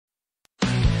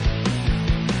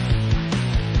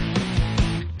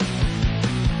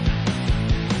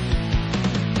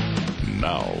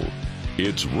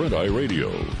It's Red Eye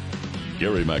Radio.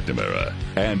 Gary McNamara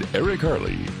and Eric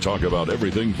Harley talk about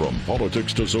everything from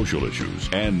politics to social issues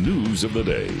and news of the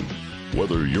day.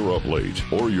 Whether you're up late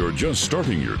or you're just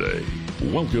starting your day,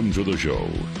 welcome to the show.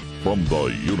 From the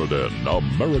Uniden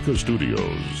America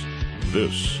Studios,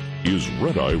 this is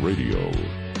Red Eye Radio.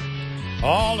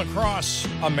 All across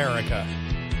America.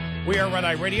 We are Red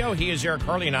Eye Radio. He is Eric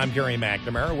Harley, and I'm Gary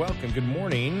McNamara. Welcome. Good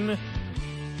morning.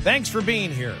 Thanks for being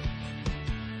here.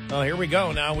 Well, here we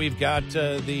go. Now we've got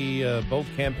both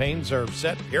campaigns are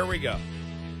set. Here we go.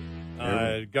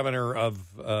 Governor of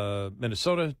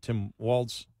Minnesota, Tim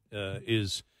Walz,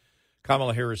 is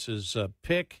Kamala Harris's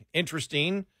pick.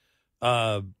 Interesting.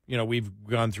 We've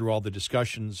gone through all the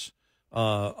discussions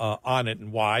on it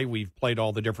and why. We've played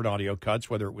all the different audio cuts,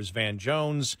 whether it was Van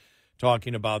Jones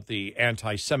talking about the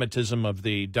antisemitism of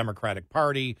the Democratic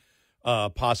Party,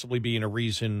 possibly being a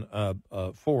reason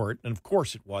for it. And of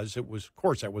course it was. Of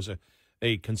course, that was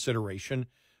a consideration.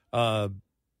 But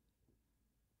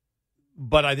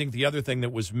I think the other thing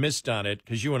that was missed on it,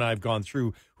 because you and I have gone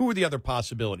through, who were the other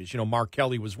possibilities? Mark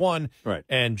Kelly was one, right,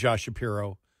 and Josh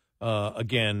Shapiro,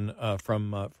 again,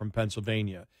 from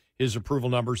Pennsylvania. His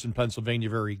approval numbers in Pennsylvania,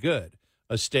 very good,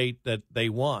 a state that they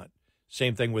want.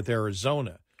 Same thing with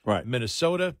Arizona. Right.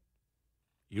 Minnesota,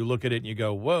 you look at it and you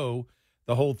go, whoa.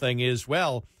 The whole thing is,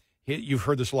 well, you've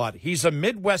heard this a lot. He's a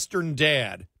Midwestern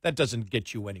dad. That doesn't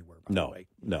get you anywhere, by the way.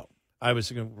 No. I was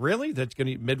thinking, really? That's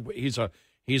going to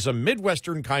he's a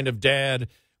Midwestern kind of dad.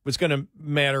 What's going to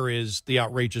matter is the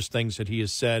outrageous things that he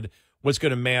has said. What's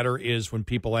going to matter is when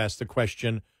people ask the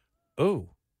question, oh,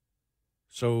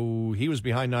 so he was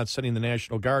behind not sending the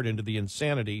National Guard into the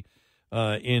insanity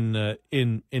in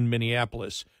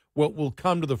Minneapolis. What will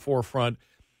come to the forefront,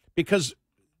 because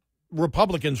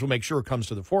Republicans will make sure it comes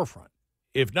to the forefront.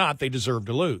 If not, they deserve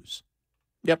to lose.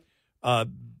 Yep.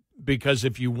 Because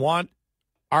if you want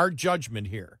our judgment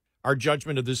here, our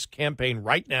judgment of this campaign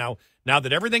right now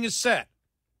that everything is set,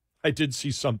 I did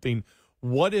see something.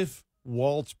 What if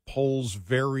Walz polls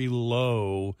very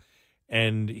low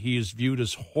and he is viewed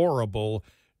as horrible?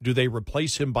 Do they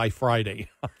replace him by Friday?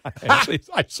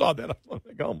 I saw that. I was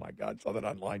like, oh, my God. I saw that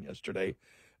online yesterday.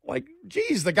 Like,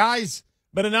 geez, the guy's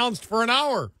been announced for an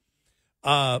hour.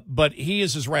 But he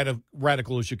is as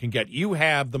radical as you can get. You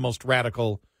have the most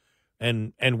radical,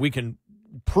 and we can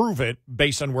prove it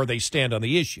based on where they stand on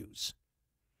the issues.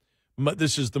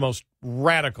 This is the most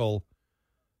radical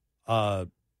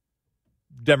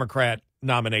Democrat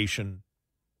nomination.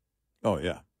 Oh,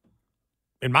 yeah.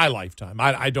 In my lifetime.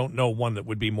 I don't know one that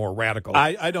would be more radical.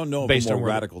 I don't know of a more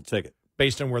radical ticket.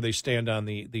 Based on where they stand on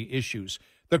the issues.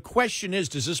 The question is,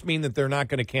 does this mean that they're not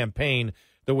going to campaign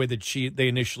the way that they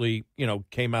initially,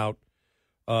 came out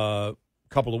a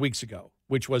couple of weeks ago,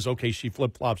 which was, okay, she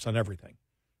flip-flops on everything?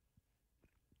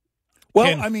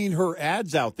 Well, her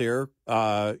ads out there,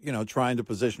 trying to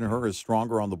position her as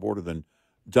stronger on the border than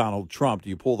Donald Trump. Do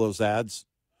you pull those ads?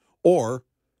 Or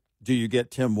do you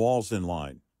get Tim Walz in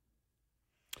line?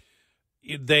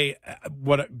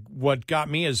 What got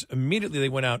me is immediately they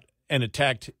went out and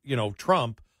attacked,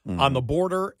 Trump on the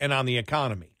border and on the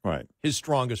economy. Right. His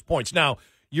strongest points. Now,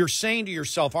 you're saying to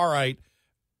yourself, all right,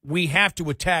 we have to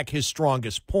attack his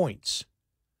strongest points.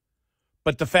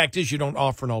 But the fact is you don't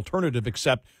offer an alternative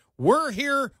except we're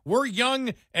here, we're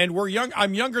young, and we're young.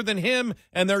 I'm younger than him,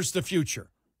 and there's the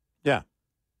future. Yeah.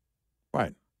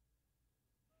 Right.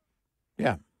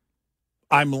 Yeah.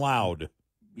 I'm loud.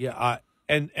 Yeah.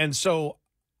 And so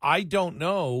I don't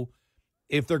know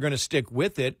if they're going to stick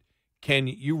with it. Can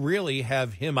you really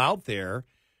have him out there?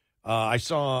 I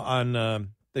saw on, I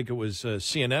think it was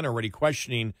CNN already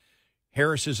questioning,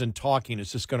 Harris isn't talking.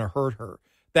 Is this going to hurt her?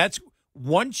 That's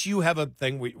once you have a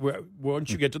thing,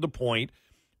 once you get to the point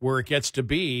where it gets to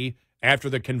be after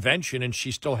the convention and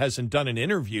she still hasn't done an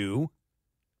interview.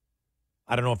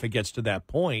 I don't know if it gets to that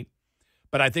point,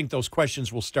 but I think those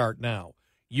questions will start now.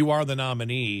 You are the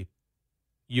nominee.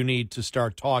 You need to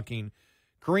start talking.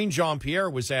 Karine Jean-Pierre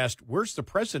was asked, where's the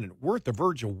president? We're at the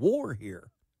verge of war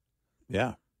here.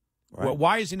 Yeah. Right. Well,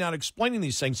 why is he not explaining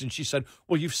these things? And she said,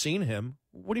 well, you've seen him.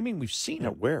 What do you mean we've seen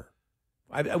him? Where?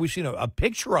 We've seen a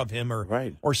picture of him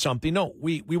or something. No,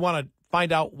 we want to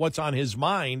find out what's on his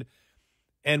mind.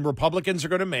 And Republicans are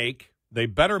going to they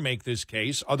better make this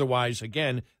case. Otherwise,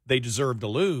 again, they deserve to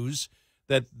lose,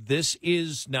 that this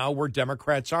is now where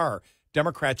Democrats are.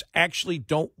 Democrats actually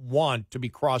don't want to be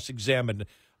cross-examined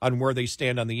on where they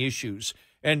stand on the issues.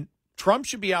 And Trump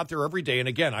should be out there every day. And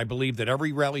again, I believe that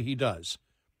every rally he does,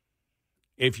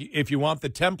 if you want the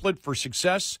template for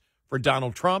success for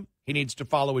Donald Trump, he needs to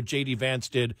follow what J.D. Vance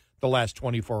did the last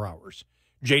 24 hours.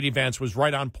 J.D. Vance was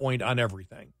right on point on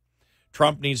everything.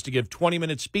 Trump needs to give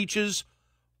 20-minute speeches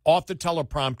off the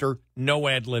teleprompter, no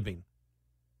ad-libbing.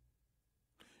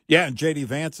 Yeah, and J.D.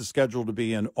 Vance is scheduled to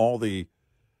be in all the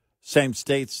same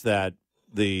states that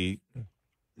the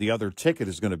other ticket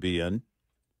is going to be in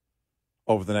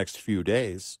over the next few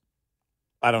days.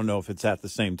 I don't know if it's at the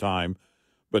same time,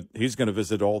 but he's going to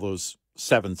visit all those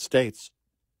 7 states.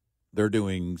 They're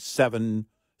doing 7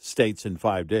 states in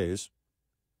 5 days.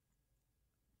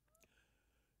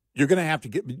 You're going to have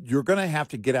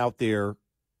to get out there,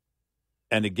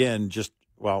 and again, just,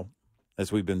 well,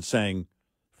 as we've been saying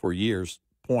for years,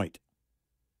 point.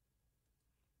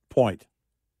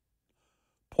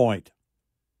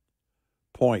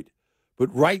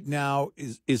 But right now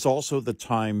is also the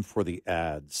time for the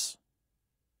ads.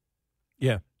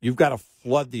 Yeah. You've got to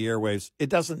flood the airwaves. It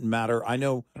doesn't matter. I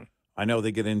know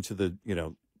they get into the,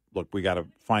 look, we got to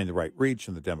find the right reach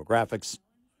and the demographics.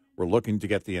 We're looking to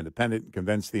get the independent and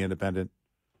convince the independent.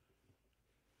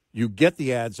 You get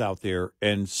the ads out there,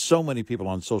 and so many people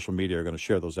on social media are going to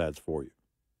share those ads for you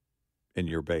in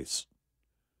your base.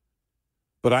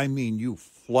 But I mean, you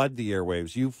flood the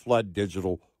airwaves, you flood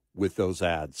digital with those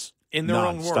ads. In their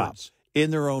own words.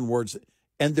 In their own words.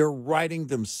 And they're writing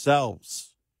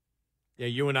themselves. Yeah,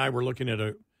 you and I were looking at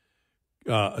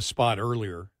a spot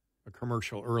earlier, a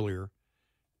commercial earlier,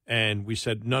 and we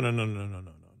said, no.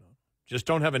 Just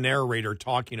don't have a narrator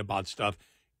talking about stuff.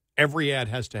 Every ad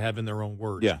has to have in their own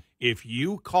words. Yeah. If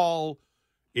you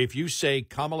say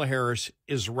Kamala Harris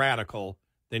is radical,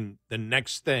 then the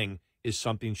next thing is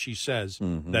something she says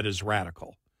that is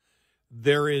radical.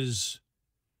 There is,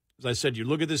 as I said, you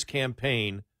look at this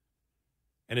campaign,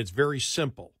 and it's very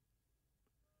simple.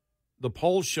 The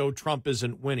polls show Trump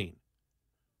isn't winning.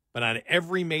 But on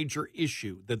every major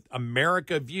issue that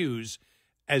America views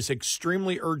as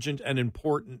extremely urgent and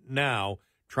important now,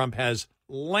 Trump has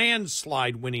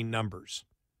landslide winning numbers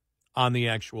on the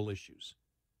actual issues.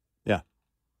 Yeah.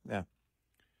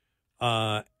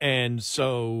 And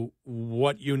so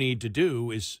what you need to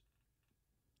do is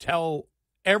tell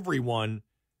everyone,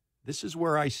 this is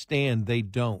where I stand. They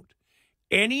don't.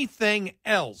 Anything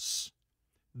else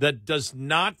that does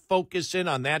not focus in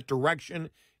on that direction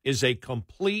is a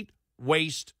complete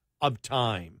waste of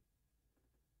time.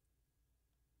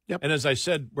 Yep. And as I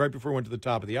said right before we went to the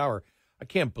top of the hour, I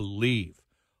can't believe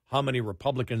how many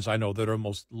Republicans I know that are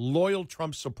most loyal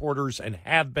Trump supporters and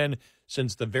have been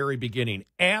since the very beginning,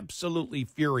 absolutely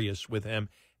furious with him,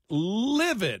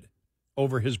 livid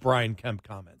over his Brian Kemp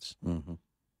comments.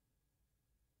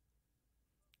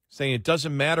 Saying it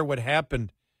doesn't matter what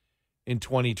happened in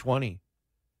 2020.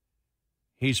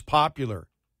 He's popular.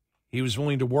 He was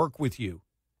willing to work with you.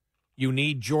 You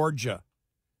need Georgia.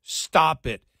 Stop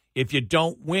it. If you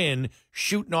don't win,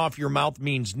 shooting off your mouth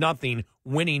means nothing.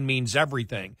 Winning means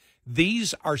everything.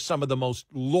 These are some of the most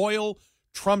loyal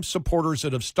Trump supporters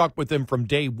that have stuck with him from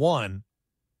day one,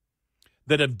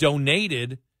 that have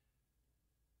donated.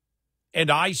 And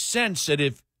I sense that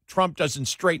if Trump doesn't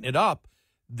straighten it up,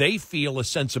 they feel a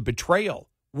sense of betrayal.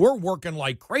 We're working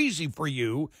like crazy for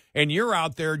you, and you're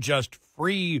out there just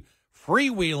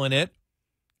freewheeling it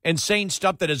and saying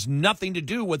stuff that has nothing to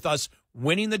do with us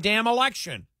winning the damn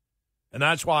election. And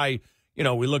that's why,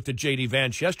 we looked at J.D.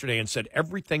 Vance yesterday and said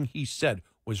everything he said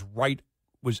was right,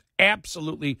 was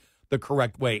absolutely the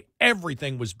correct way.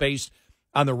 Everything was based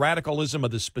on the radicalism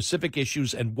of the specific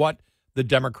issues and what the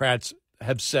Democrats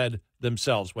have said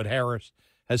themselves, what Harris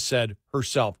has said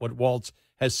herself, what Walz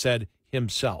has said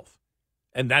himself.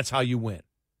 And that's how you win.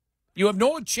 You have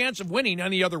no chance of winning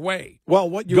any other way. Well,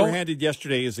 what you were handed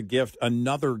yesterday is a gift,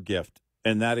 another gift,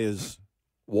 and that is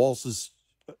Walz's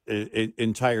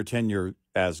entire tenure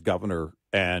as governor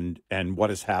and what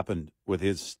has happened with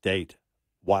his state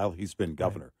while he's been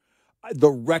governor. Right. The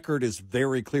record is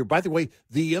very clear. By the way,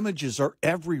 the images are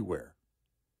everywhere.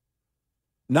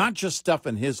 Not just stuff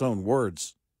in his own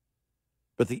words,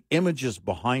 but the images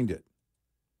behind it.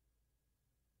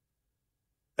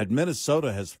 And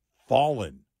Minnesota has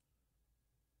fallen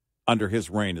under his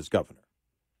reign as governor.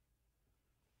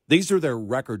 These are their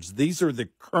records. These are the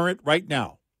current, right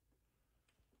now,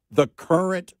 the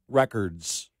current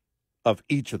records of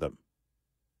each of them.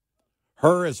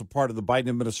 Her as a part of the Biden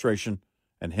administration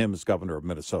and him as governor of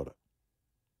Minnesota.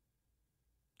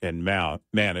 And man,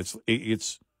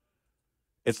 it's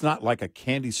not like a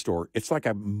candy store. It's like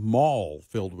a mall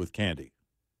filled with candy.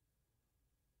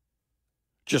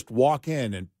 Just walk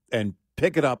in and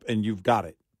pick it up and you've got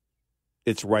it.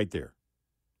 It's right there.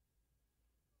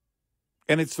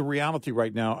 And it's the reality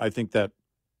right now. I think that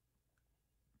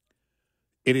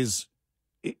it's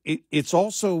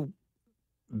also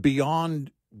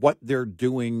beyond what they're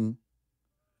doing.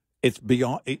 It's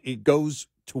beyond, it goes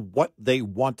to what they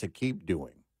want to keep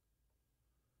doing.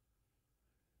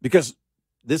 Because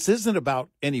this isn't about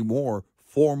any more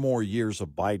 4 more years of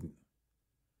Biden.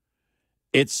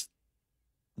 It's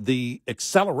the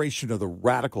acceleration of the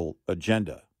radical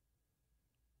agenda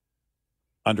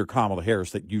under Kamala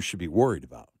Harris that you should be worried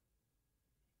about.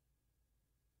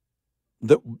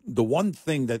 The one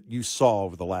thing that you saw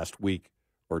over the last week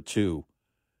or two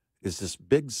is this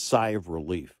big sigh of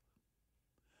relief.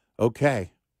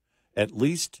 Okay, at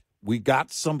least we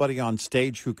got somebody on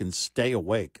stage who can stay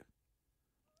awake,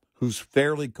 who's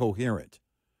fairly coherent,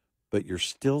 but you're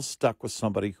still stuck with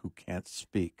somebody who can't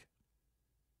speak.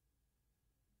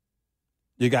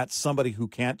 You got somebody who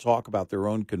can't talk about their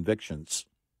own convictions.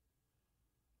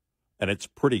 And it's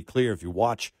pretty clear if you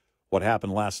watch what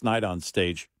happened last night on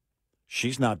stage,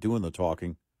 she's not doing the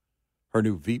talking. Her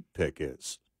new Veep pick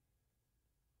is.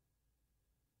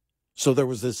 So there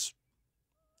was this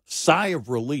sigh of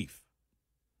relief.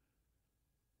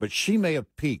 But she may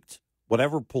have peaked,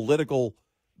 whatever political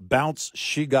bounce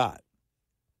she got.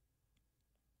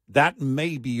 That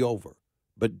may be over,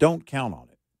 but don't count on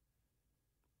it.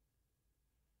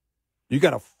 You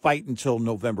got to fight until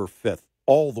November 5th,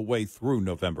 all the way through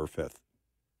November 5th.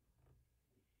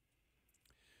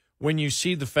 When you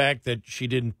see the fact that she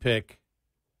didn't pick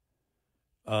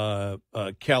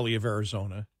Kelly of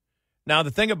Arizona. Now,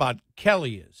 the thing about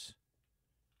Kelly is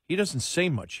he doesn't say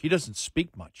much. He doesn't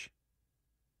speak much.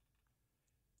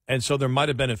 And so there might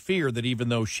have been a fear that even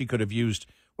though she could have used,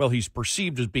 well, he's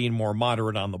perceived as being more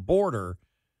moderate on the border,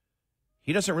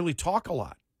 he doesn't really talk a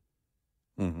lot.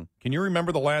 Mm-hmm. Can you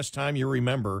remember the last time you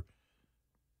remember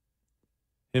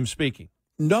him speaking?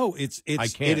 No, it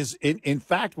can't. is. In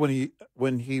fact,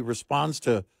 when he responds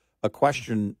to a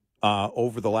question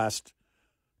over the last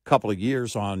couple of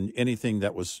years on anything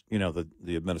that was,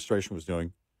 the administration was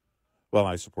doing, well,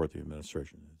 I support the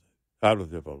administration. Blah, blah,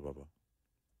 blah, blah, blah.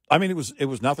 I mean, it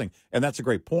was nothing, and that's a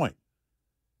great point.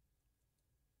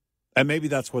 And maybe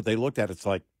that's what they looked at. It's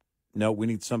like, no, we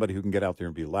need somebody who can get out there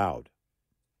and be loud.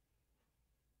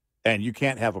 And you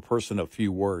can't have a person of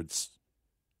few words.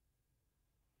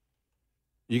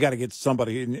 You got to get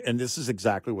somebody, and this is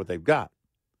exactly what they've got.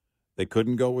 They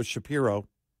couldn't go with Shapiro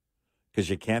because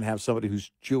you can't have somebody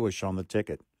who's Jewish on the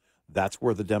ticket. That's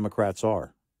where the Democrats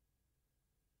are.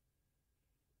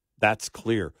 That's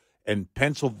clear. And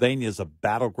Pennsylvania is a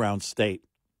battleground state,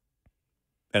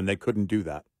 and they couldn't do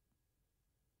that.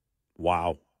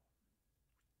 Wow.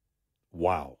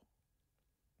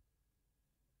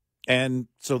 And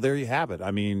so there you have it.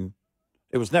 I mean,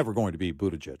 it was never going to be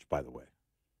Buttigieg, by the way.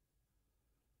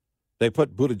 They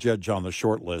put Buttigieg on the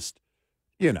short list,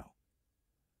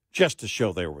 just to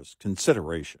show there was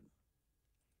consideration.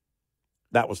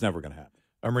 That was never going to happen.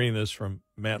 I'm reading this from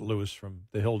Matt Lewis from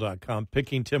thehill.com.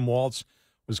 Picking Tim Walz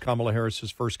was Kamala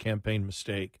Harris's first campaign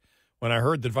mistake. When I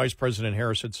heard that Vice President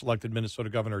Harris had selected Minnesota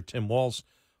Governor Tim Walz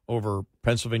over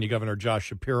Pennsylvania Governor Josh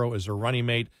Shapiro as her running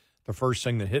mate, the first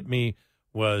thing that hit me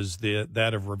was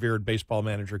that of revered baseball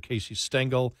manager Casey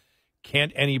Stengel.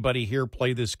 Can't anybody here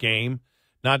play this game?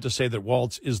 Not to say that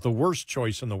Walz is the worst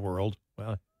choice in the world.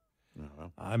 Well,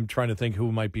 I'm trying to think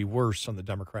who might be worse on the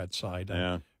Democrat side,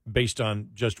 based on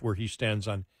just where he stands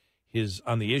on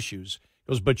the issues.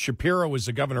 He goes, but Shapiro is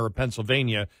the governor of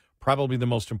Pennsylvania, probably the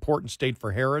most important state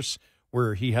for Harris,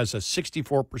 where he has a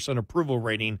 64% approval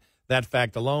rating. That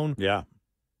fact alone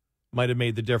might have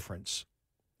made the difference.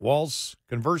 Walz,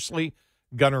 conversely,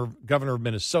 governor of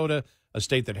Minnesota, a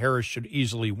state that Harris should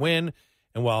easily win.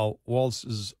 And while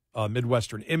Walz's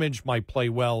Midwestern image might play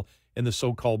well in the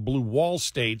so-called blue wall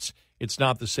states, it's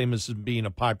not the same as being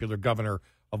a popular governor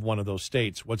of one of those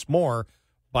states. What's more,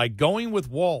 by going with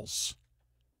Walz,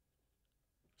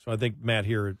 so I think Matt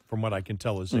here, from what I can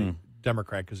tell, is a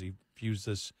Democrat because he views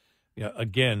this,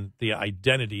 again, the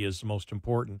identity is the most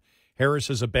important. Harris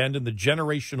has abandoned the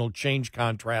generational change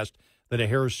contrast that a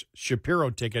Harris-Shapiro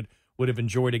ticket would have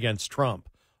enjoyed against Trump.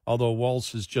 Although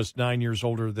Walz is just 9 years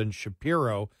older than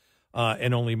Shapiro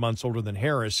and only months older than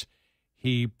Harris,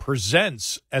 he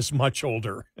presents as much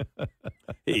older.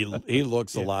 He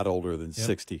looks a lot older than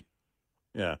 60.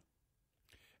 Yeah.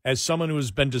 As someone who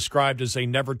has been described as a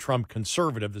never-Trump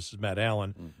conservative, this is Matt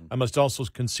Allen, I must also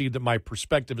concede that my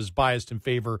perspective is biased in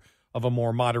favor of a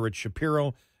more moderate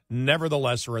Shapiro.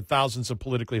 Nevertheless, there are thousands of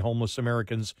politically homeless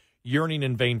Americans yearning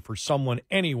in vain for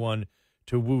anyone,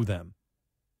 to woo them.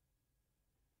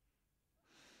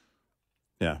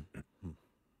 Yeah.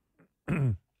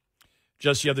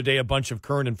 Just the other day, a bunch of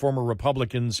current and former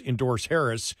Republicans endorsed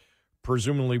Harris,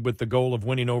 presumably with the goal of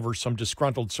winning over some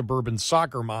disgruntled suburban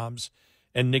soccer moms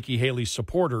and Nikki Haley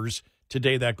supporters.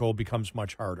 Today, that goal becomes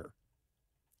much harder.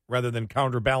 Rather than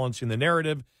counterbalancing the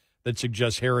narrative that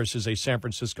suggests Harris is a San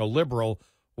Francisco liberal,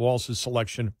 Walz's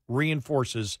selection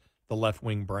reinforces the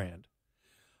left-wing brand.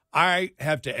 I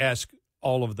have to ask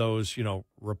all of those,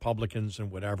 Republicans and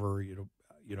whatever,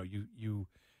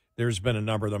 there's been a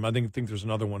number of them. I think there's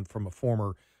another one from a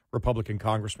former Republican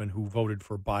congressman who voted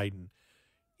for Biden.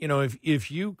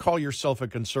 If you call yourself a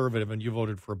conservative and you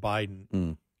voted for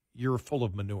Biden, you're full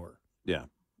of manure. Yeah.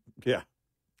 Yeah.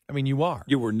 I mean, you are.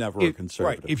 You were never a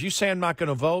conservative. Right. If you say I'm not going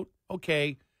to vote,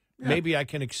 okay, maybe I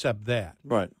can accept that.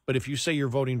 Right. But if you say you're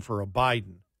voting for a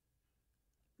Biden,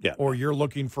 or you're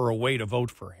looking for a way to vote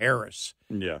for Harris,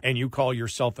 and you call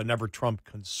yourself a never-Trump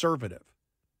conservative,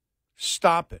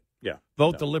 stop it. Yeah.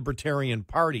 Vote the Libertarian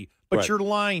Party. But you're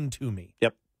lying to me.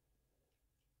 Yep.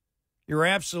 You're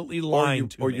absolutely lying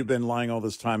to me. Or you've been lying all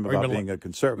this time about being a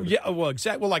conservative. Yeah, well,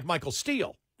 exactly. Well, like Michael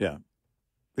Steele. Yeah,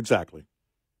 exactly.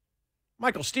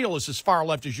 Michael Steele is as far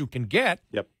left as you can get.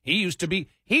 Yep. He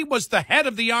was the head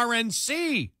of the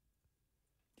RNC.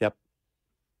 Yep.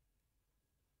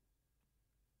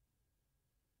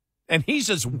 And he's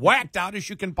as whacked out as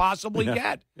you can possibly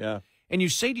get. Yeah. And you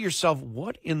say to yourself,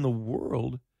 what in the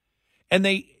world? And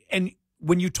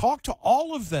when you talk to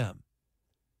all of them,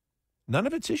 none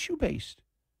of it's issue-based,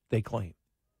 they claim.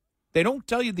 They don't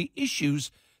tell you the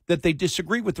issues that they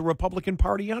disagree with the Republican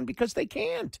Party on because they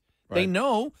can't. Right. They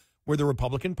know where the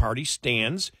Republican Party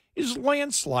stands is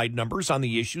landslide numbers on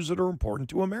the issues that are important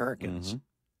to Americans. Mm-hmm.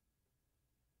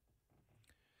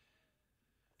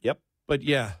 Yep. But,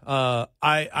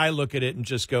 I look at it and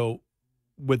just go,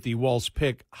 with the Walz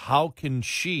pick, how can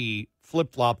she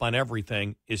flip-flop on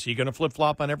everything? Is he going to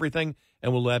flip-flop on everything?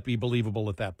 And will that be believable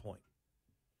at that point?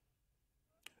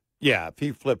 Yeah, if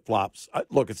he flip-flops,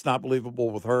 look, it's not believable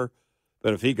with her,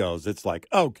 but if he goes, it's like,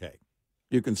 okay,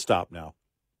 you can stop now.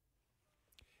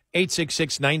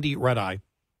 866-90-RED-EYE.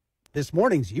 This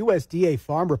morning's USDA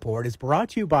Farm Report is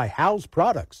brought to you by House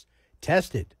Products.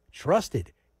 Tested,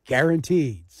 trusted,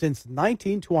 guaranteed since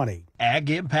 1920. Ag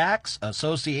impacts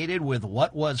associated with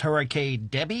what was Hurricane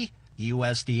Debbie?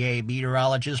 USDA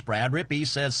meteorologist Brad Rippey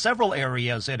says several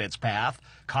areas in its path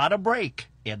caught a break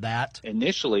in that.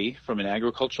 Initially, from an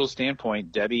agricultural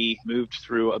standpoint, Debbie moved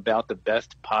through about the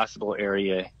best possible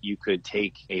area you could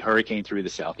take a hurricane through the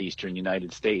southeastern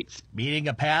United States. Meaning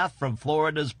a path from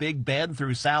Florida's Big Bend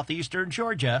through southeastern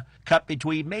Georgia, cut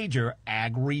between major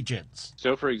ag regions.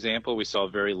 So, for example, we saw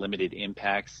very limited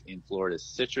impacts in Florida's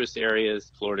citrus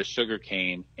areas, Florida's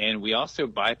sugarcane, and we also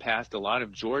bypassed a lot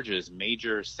of Georgia's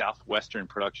major southwestern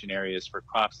production areas for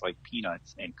crops like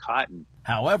peanuts and cotton.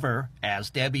 However,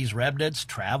 as Debbie's remnants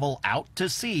travel out to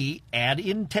sea and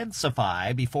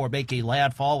intensify before making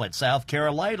landfall in South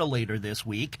Carolina later this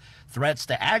week, threats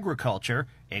to agriculture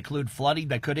include flooding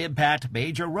that could impact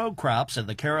major row crops in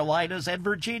the Carolinas and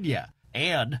Virginia,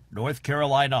 and North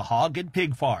Carolina hog and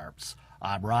pig farms.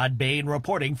 I'm Ron Bain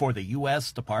reporting for the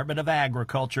U.S. Department of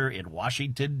Agriculture in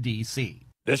Washington, D.C.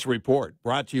 This report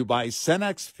brought to you by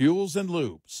Cenex Fuels and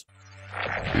Lubes.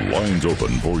 Lines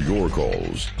open for your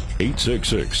calls.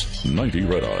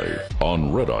 866-90-RED-EYE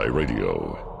on Red Eye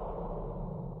Radio.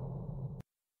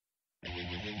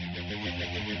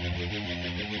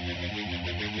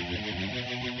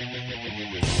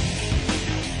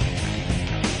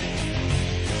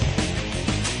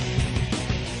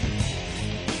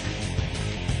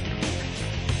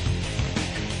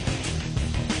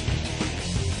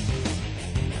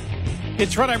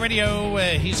 It's Red Eye Radio.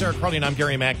 He's Eric Harley, and I'm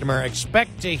Gary McNamara.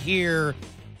 Expect to hear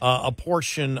a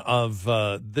portion of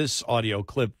this audio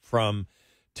clip from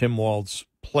Tim Walz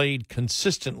played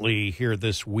consistently here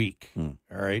this week. All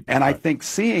right. And I think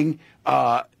seeing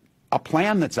a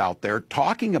plan that's out there,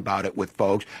 talking about it with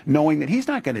folks, knowing that he's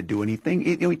not going to do anything.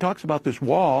 He talks about this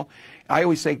wall. I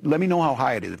always say, let me know how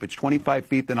high it is. If it's 25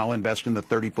 feet, then I'll invest in the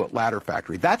 30-foot ladder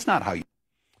factory. That's not how you...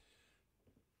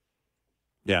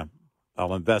 Yeah.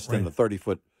 I'll invest in the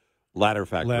 30-foot ladder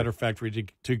factory.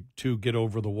 To get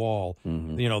over the wall.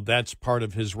 Mm-hmm. That's part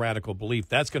of his radical belief.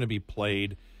 That's going to be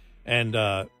played. And,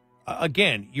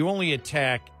 again, you only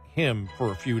attack him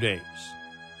for a few days.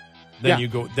 Then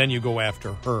you go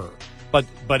after her.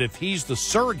 But if he's the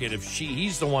surrogate, if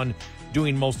he's the one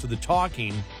doing most of the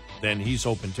talking, then he's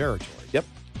open territory. Yep.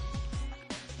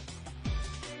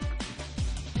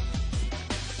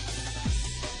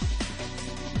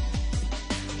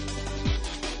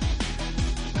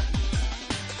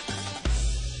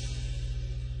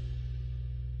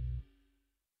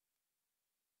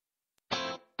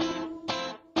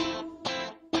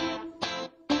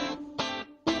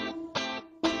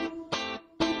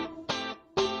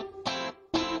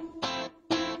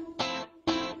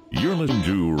 You're listening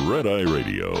to Red Eye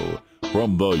Radio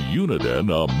from the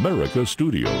Uniden America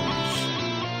Studios.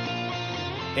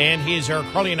 And he is Eric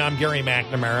Harley, and I'm Gary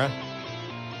McNamara.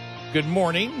 Good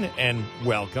morning and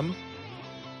welcome.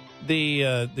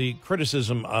 The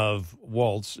criticism of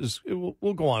Walz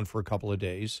will go on for a couple of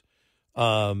days,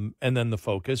 and then the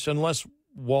focus, unless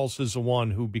Walz is the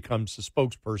one who becomes the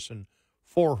spokesperson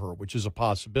for her, which is a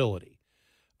possibility,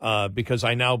 because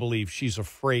I now believe she's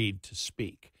afraid to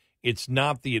speak. It's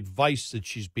not the advice that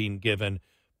she's being given,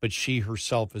 but she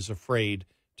herself is afraid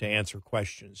to answer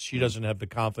questions. She doesn't have the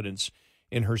confidence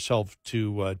in herself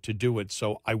to do it,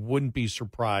 so I wouldn't be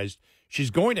surprised.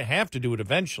 She's going to have to do it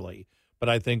eventually, but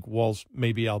I think Walz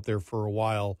may be out there for a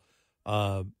while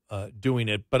doing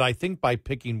it. But I think by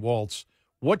picking Walz,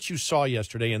 what you saw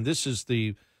yesterday, and this is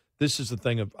the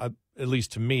thing of, at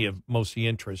least to me, of most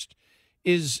interest,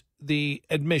 is the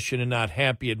admission, and not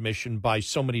happy admission, by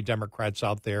so many Democrats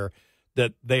out there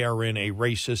that they are in a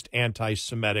racist,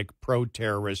 anti-Semitic,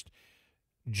 pro-terrorist,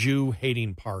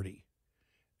 Jew-hating party.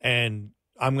 And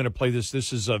I'm going to play this.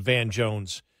 This is Van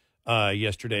Jones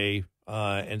yesterday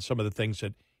and some of the things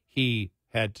that he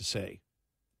had to say.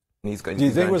 Do you think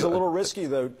it was a little risky,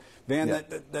 though, Van,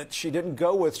 that she didn't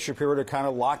go with Shapiro to kind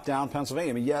of lock down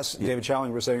Pennsylvania? I mean, yes, David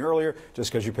Chalinger was saying earlier,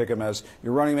 just because you pick him as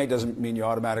your running mate doesn't mean you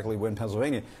automatically win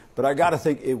Pennsylvania. But I got to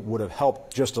think it would have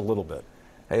helped just a little bit.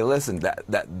 Hey, listen,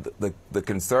 the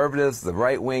conservatives, the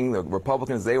right wing, the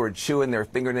Republicans, they were chewing their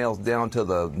fingernails down to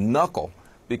the knuckle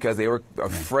because they were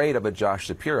afraid of a Josh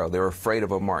Shapiro. They were afraid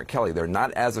of a Mark Kelly. They're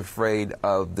not as afraid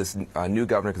of this new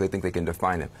governor because they think they can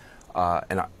define him.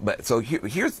 So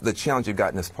here's the challenge you've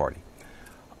got in this party.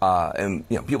 And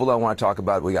people don't want to talk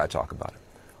about it. We got to talk about it.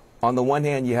 On the one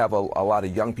hand, you have a lot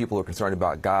of young people who are concerned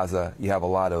about Gaza. You have a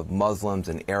lot of Muslims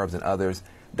and Arabs and others.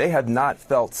 They have not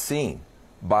felt seen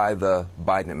by the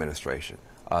Biden administration.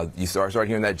 You start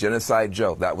hearing that genocide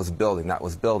joke. That was building.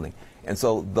 And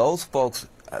so those folks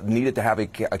needed to have a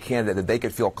candidate that they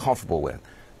could feel comfortable with.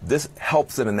 This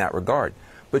helps them in that regard.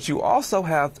 But you also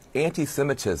have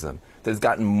anti-Semitism that has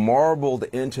gotten marbled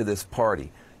into this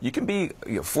party. You can be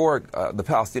for the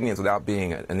Palestinians without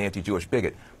being an anti-Jewish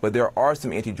bigot, but there are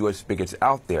some anti-Jewish bigots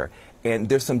out there. And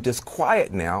there's some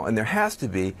disquiet now, and there has to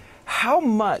be. How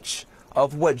much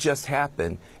of what just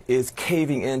happened is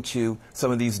caving into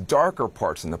some of these darker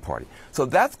parts in the party? So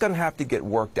that's going to have to get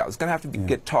worked out. It's going to have to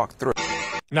get talked through.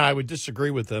 No, I would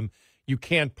disagree with them. You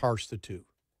can't parse the two.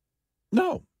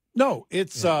 No,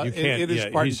 it's it is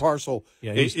part and parcel.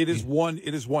 Yeah, it is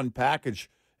one package.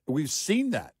 We've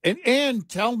seen that. And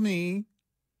tell me,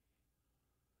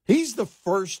 he's the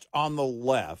first on the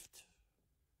left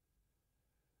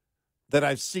that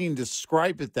I've seen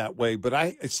describe it that way, but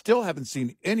I still haven't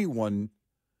seen anyone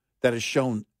that has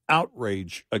shown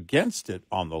outrage against it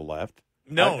on the left.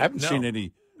 I haven't seen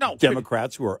any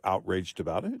Democrats who are outraged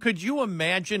about it. Could you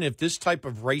imagine if this type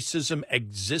of racism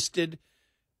existed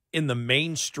in the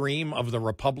mainstream of the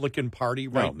Republican Party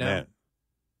right now? Man.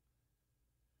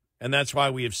 And that's why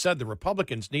we have said the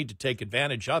Republicans need to take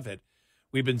advantage of it.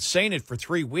 We've been saying it for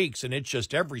 3 weeks, and it's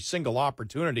just every single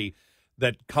opportunity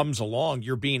that comes along,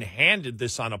 you're being handed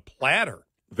this on a platter.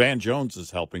 Van Jones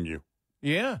is helping you.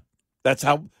 Yeah. That's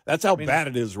how bad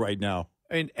it is right now.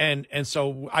 And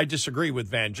so I disagree with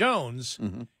Van Jones.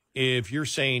 Mm-hmm. If you're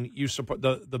saying you support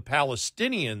the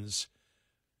Palestinians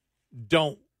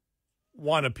don't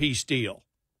want a peace deal.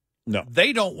 No.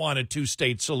 They don't want a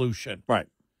two-state solution. Right.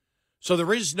 So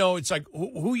there is no, it's like,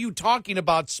 who are you talking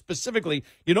about specifically?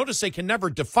 You notice they can never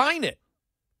define it.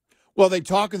 Well, they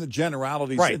talk in the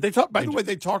generalities. Right. They talk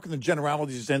in the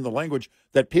generalities and the language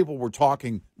that people were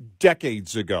talking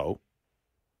decades ago.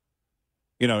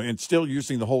 And still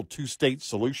using the whole two-state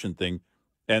solution thing.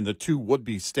 And the two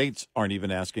would-be states aren't even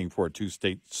asking for a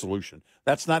two-state solution.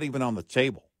 That's not even on the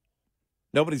table.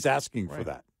 Nobody's asking for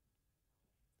that.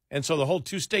 And so the whole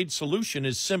two-state solution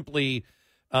is simply,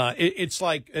 it's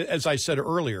like, as I said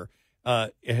earlier,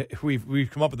 we've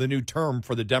come up with a new term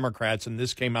for the Democrats, and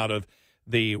this came out of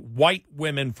the white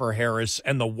women for Harris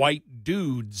and the white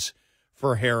dudes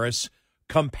for Harris.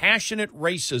 Compassionate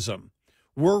racism.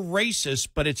 We're racist,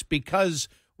 but it's because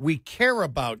we care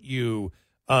about you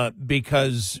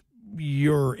because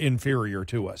you're inferior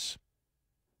to us.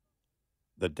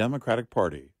 The Democratic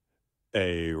Party,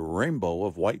 a rainbow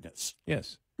of whiteness.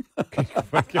 Yes.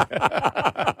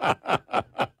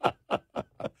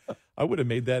 I would have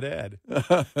made that ad.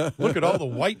 Look at all the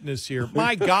whiteness here.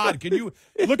 My God, can you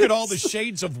look at all the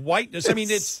shades of whiteness? I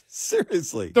mean, it's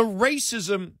seriously the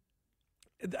racism.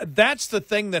 That's the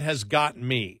thing that has gotten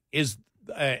me is,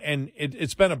 and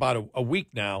it's been about a week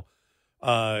now.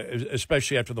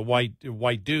 especially after the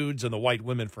white dudes and the white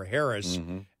women for Harris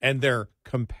and their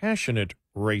compassionate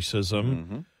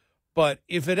racism. But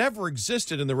if it ever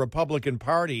existed in the Republican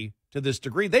Party to this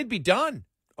degree, they'd be done.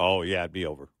 Oh, yeah, it'd be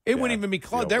over. It wouldn't even be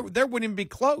close. There wouldn't even be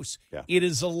close. Yeah. It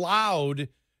is allowed.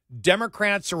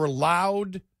 Democrats are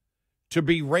allowed to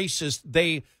be racist.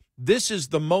 This is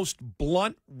the most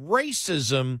blunt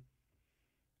racism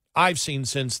I've seen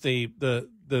since the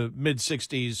mid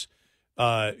 '60s.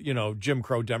 Jim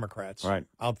Crow Democrats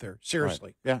out there.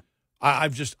 Seriously, yeah.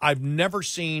 I've never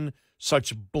seen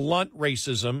such blunt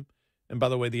racism. And by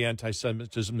the way, the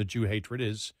anti-Semitism, the Jew hatred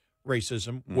is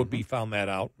racism. Whoopi found that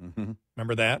out.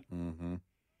 Remember that?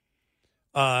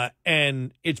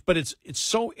 And it's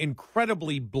so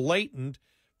incredibly blatant.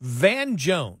 Van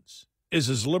Jones is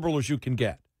as liberal as you can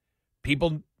get.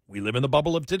 People, we live in the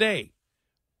bubble of today.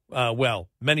 Well,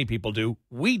 many people do.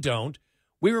 We don't.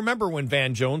 We remember when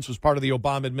Van Jones was part of the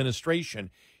Obama administration.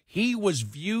 He was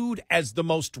viewed as the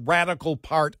most radical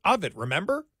part of it,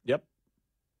 remember? Yep.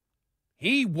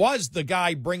 He was the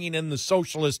guy bringing in the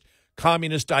socialist,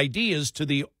 communist ideas to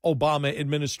the Obama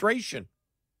administration.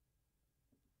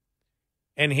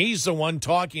 And he's the one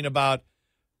talking about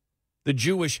the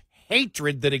Jewish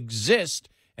hatred that exists,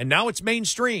 and now it's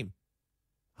mainstream.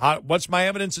 What's my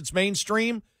evidence it's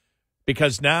mainstream?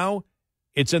 Because now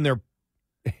it's in their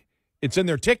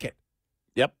ticket.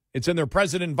 Yep. It's in their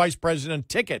president, vice president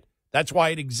ticket. That's why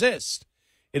it exists.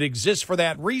 It exists for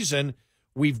that reason.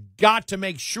 We've got to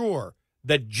make sure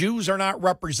that Jews are not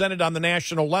represented on the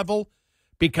national level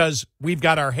because we've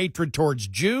got our hatred towards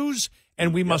Jews,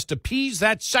 and we must appease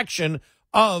that section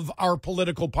of our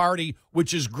political party,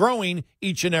 which is growing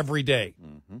each and every day.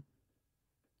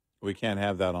 We can't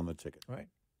have that on the ticket. Right.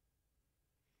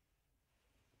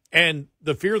 And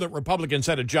the fear that Republicans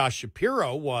had of Josh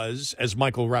Shapiro was, as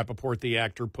Michael Rappaport, the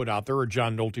actor, put out there, or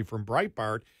John Nolte from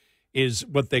Breitbart, is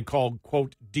what they called,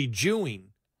 quote, de-Jewing.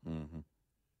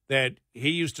 That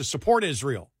he used to support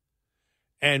Israel.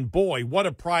 And boy, what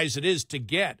a prize it is to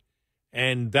get.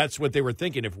 And that's what they were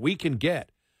thinking. If we can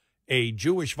get a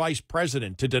Jewish vice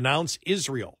president to denounce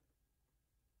Israel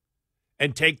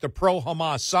and take the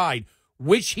pro-Hamas side,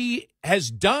 which he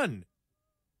has done,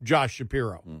 Josh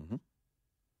Shapiro,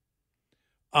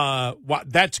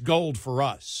 that's gold for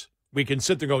us. We can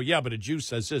sit there and go, yeah, but a Jew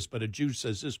says this, but a Jew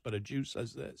says this, but a Jew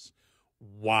says this.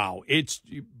 Wow.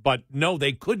 But no,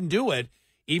 they couldn't do it,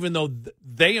 even though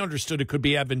they understood it could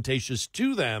be advantageous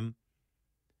to them,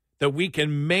 that we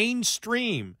can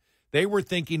mainstream. They were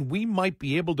thinking we might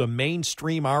be able to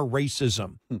mainstream our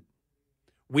racism.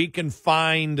 We can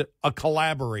find a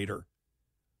collaborator.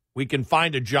 We can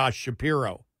find a Josh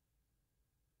Shapiro.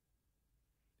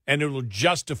 And it will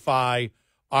justify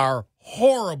our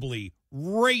horribly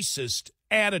racist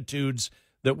attitudes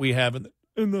that we have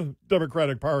in the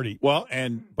Democratic Party. Well,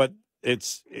 but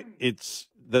it's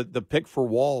the pick for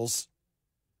Walz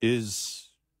is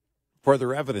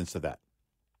further evidence of that.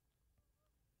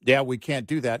 Yeah, we can't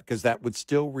do that because that would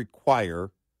still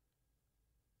require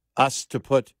us to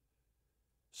put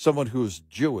someone who's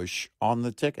Jewish on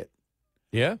the ticket.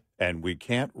 Yeah. And we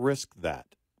can't risk that.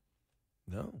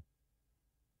 No.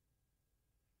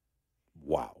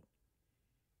 Wow.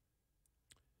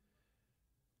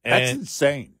 That's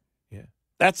insane. Yeah.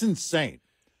 That's insane.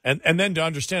 And then to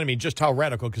understand, just how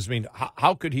radical, because,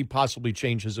 how could he possibly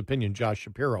change his opinion, Josh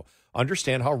Shapiro?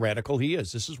 Understand how radical he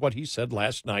is. This is what he said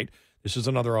last night. This is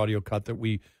another audio cut that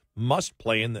we must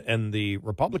play, and the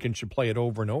Republicans should play it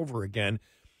over and over again,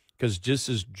 because this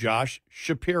is Josh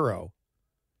Shapiro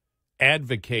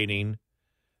advocating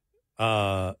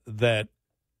that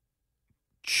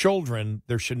children,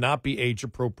 there should not be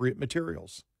age-appropriate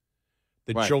materials.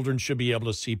 That children should be able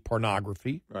to see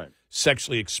pornography,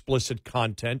 sexually explicit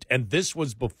content. And this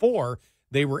was before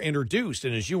they were introduced.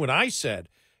 And as you and I said,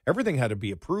 everything had to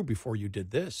be approved before you did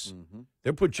this.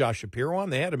 They put Josh Shapiro on.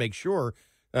 They had to make sure.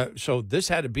 So this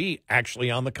had to be actually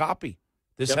on the copy.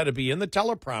 This had to be in the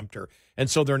teleprompter. And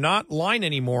so they're not lying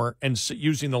anymore and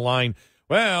using the line,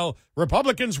 well,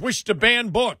 Republicans wish to ban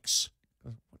books.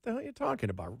 What the hell are you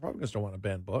talking about? Republicans don't want to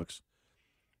ban books.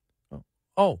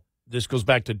 Oh. This goes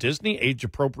back to Disney,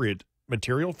 age-appropriate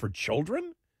material for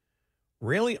children?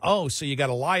 Really? Oh, so you got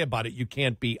to lie about it. You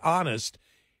can't be honest.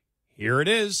 Here it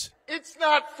is. It's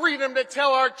not freedom to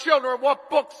tell our children what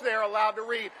books they're allowed to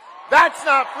read. That's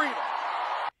not freedom.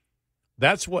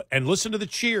 That's what, and listen to the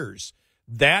cheers.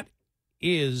 That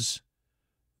is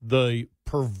the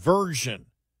perversion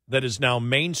that is now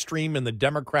mainstream in the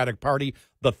Democratic Party,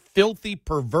 the filthy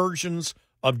perversions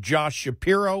of Josh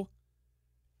Shapiro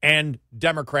and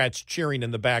Democrats cheering in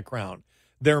the background.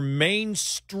 They're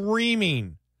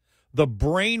mainstreaming the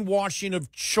brainwashing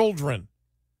of children.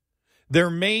 They're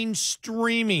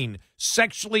mainstreaming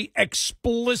sexually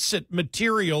explicit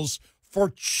materials for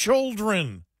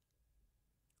children.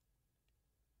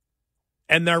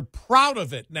 And they're proud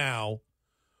of it now,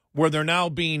 where they're now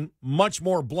being much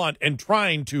more blunt and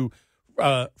trying to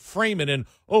frame it in,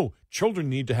 oh, children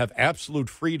need to have absolute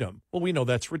freedom. Well, we know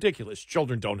that's ridiculous.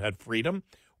 Children don't have freedom.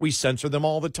 We censor them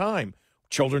all the time.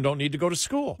 Children don't need to go to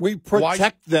school. We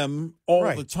protect them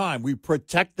all the time. We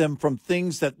protect them from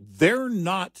things that they're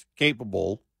not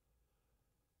capable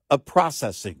of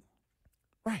processing.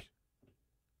 Right.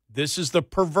 This is the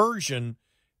perversion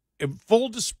in full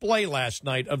display last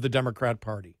night of the Democrat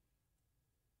Party.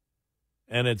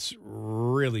 And it's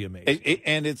really amazing.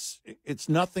 And it's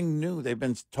nothing new. They've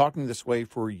been talking this way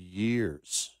for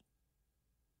years.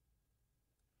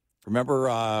 Remember,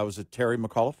 was it Terry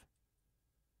McAuliffe?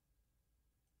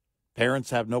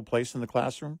 Parents have no place in the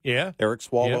classroom. Yeah. Eric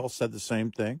Swalwell said the same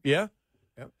thing. Yeah.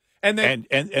 And then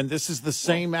and this is the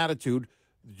same attitude.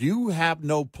 You have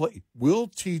no place. We'll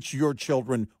teach your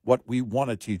children what we want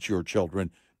to teach your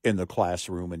children in the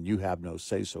classroom, and you have no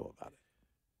say-so about it.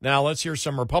 Now let's hear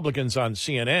some Republicans on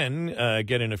CNN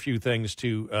getting a few things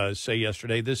to say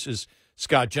yesterday. This is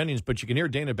Scott Jennings, but you can hear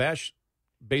Dana Bash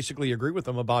basically agree with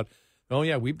them about, oh,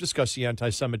 yeah, we've discussed the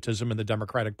anti-Semitism in the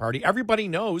Democratic Party. Everybody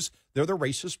knows they're the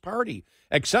racist party,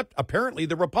 except apparently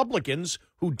the Republicans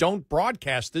who don't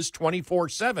broadcast this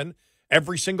 24/7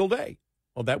 every single day.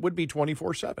 Well, that would be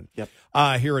 24/7.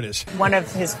 Yep. Here it is. One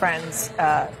of his friends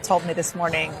told me this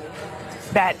morning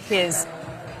that his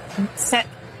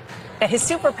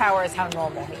superpower is how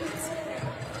normal he is.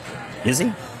 Is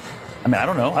he? I mean, I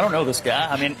don't know. I don't know this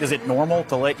guy. I mean, is it normal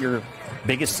to let your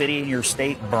biggest city in your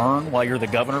state burn while you're the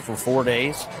governor for 4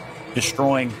 days,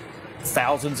 destroying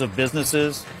thousands of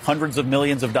businesses, hundreds of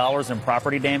millions of dollars in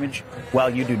property damage while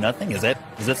you do nothing? Does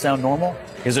that sound normal?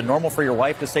 Is it normal for your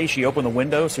wife to say she opened the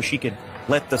window so she could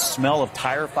let the smell of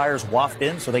tire fires waft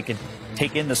in so they could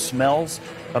take in the smells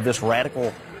of this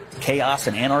radical chaos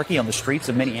and anarchy on the streets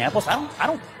of Minneapolis? I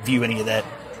don't view any of that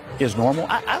as normal.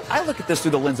 I look at this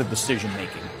through the lens of decision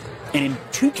making. And in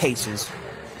two cases,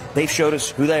 they've showed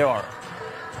us who they are.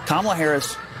 Kamala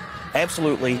Harris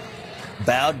absolutely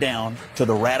bowed down to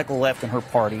the radical left in her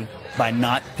party by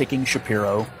not picking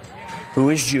Shapiro, who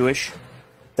is Jewish.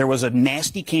 There was a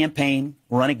nasty campaign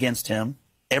run against him.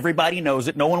 Everybody knows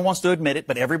it. No one wants to admit it,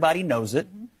 but everybody knows it.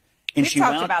 And she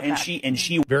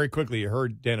very quickly, you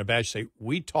heard Dana Bash say,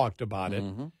 we talked about it.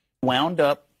 Mm-hmm. Wound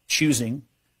up choosing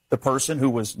the person who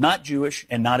was not Jewish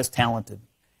and not as talented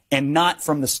and not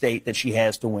from the state that she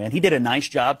has to win. He did a nice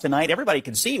job tonight. Everybody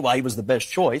can see why he was the best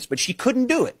choice, but she couldn't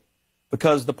do it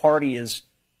because the party is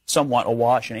somewhat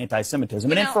awash in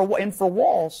anti-Semitism. And for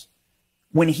Walz,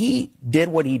 when he did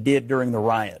what he did during the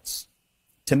riots,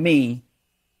 to me,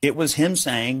 it was him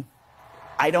saying,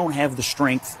 I don't have the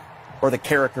strength or the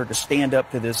character to stand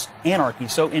up to this anarchy.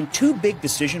 So in two big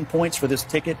decision points for this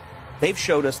ticket, they've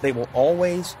showed us they will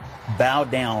always bow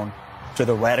down to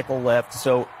the radical left.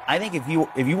 So I think if you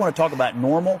want to talk about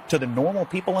normal, to the normal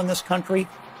people in this country,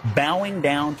 bowing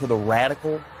down to the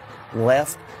radical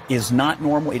left is not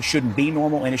normal. It shouldn't be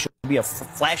normal, and it should be a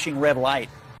flashing red light.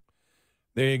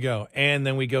 There you go. And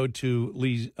then we go to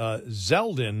Lee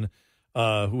Zeldin,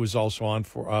 who is also on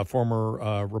for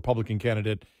former Republican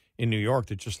candidate in New York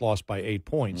that just lost by 8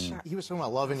 points. He was talking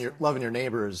about loving your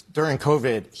neighbors. During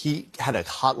COVID, he had a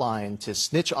hotline to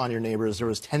snitch on your neighbors. There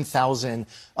was 10,000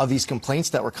 of these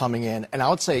complaints that were coming in. And I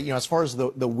would say, as far as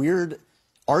the weird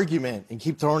argument, and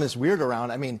keep throwing this weird around,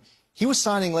 I mean, he was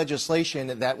signing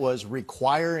legislation that was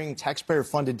requiring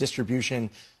taxpayer-funded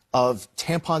distribution of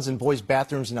tampons in boys'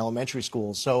 bathrooms in elementary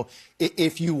schools. So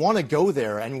if you want to go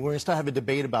there, and we're going to start having a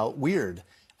debate about weird,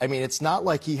 I mean, it's not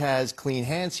like he has clean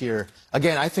hands here.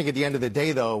 Again, I think at the end of the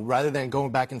day, though, rather than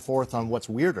going back and forth on what's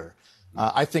weirder,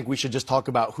 I think we should just talk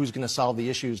about who's going to solve the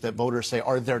issues that voters say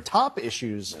are their top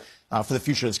issues for the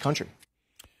future of this country.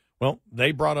 Well,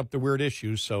 they brought up the weird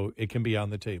issues, so it can be on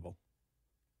the table.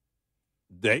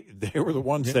 They were the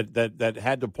ones that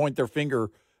had to point their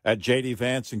finger at J.D.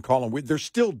 Vance and call him weird. They're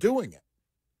still doing it.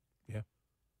 Yeah.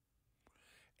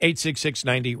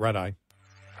 866-90-RED-EYE.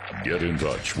 Get in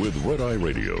touch with Red Eye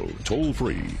Radio, toll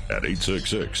free at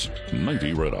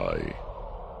 866-90-RED-EYE.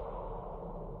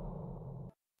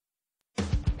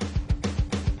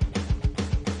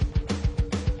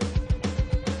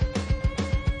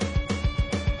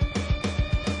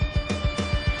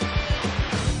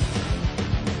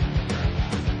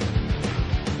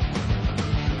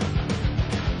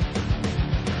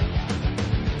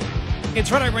 It's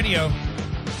Red Eye Radio.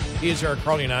 He is Eric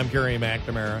Harley, and I'm Gary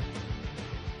McNamara.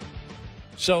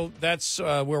 So that's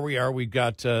where we are. We've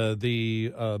got both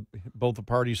the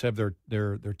parties have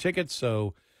their tickets,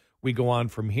 so we go on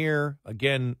from here.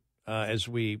 Again, it's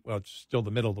still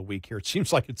the middle of the week here. It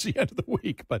seems like it's the end of the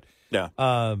week, but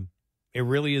it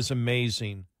really is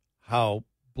amazing how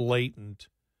blatant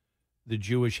the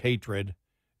Jewish hatred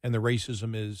and the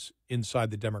racism is inside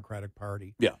the Democratic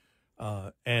Party. Yeah.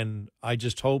 And I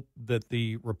just hope that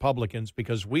the Republicans,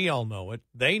 because we all know it,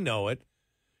 they know it.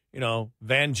 You know,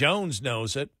 Van Jones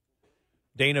knows it.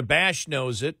 Dana Bash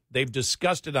knows it. They've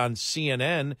discussed it on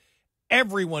CNN.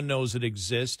 Everyone knows it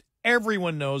exists.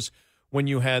 Everyone knows when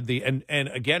you had and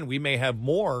again, we may have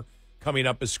more coming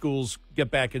up as schools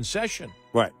get back in session.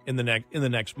 Right. In the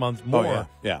next month, more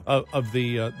of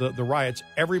the riots.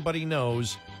 Everybody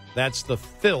knows that's the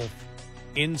filth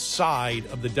inside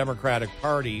of the Democratic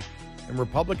Party. And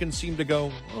Republicans seem to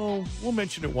go, oh, we'll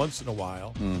mention it once in a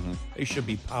while. Mm-hmm. They should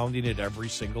be pounding it every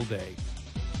single day.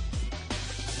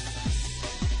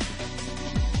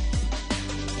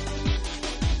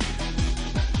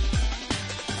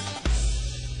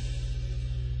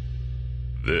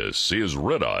 This is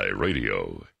Red Eye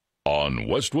Radio on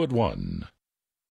Westwood One.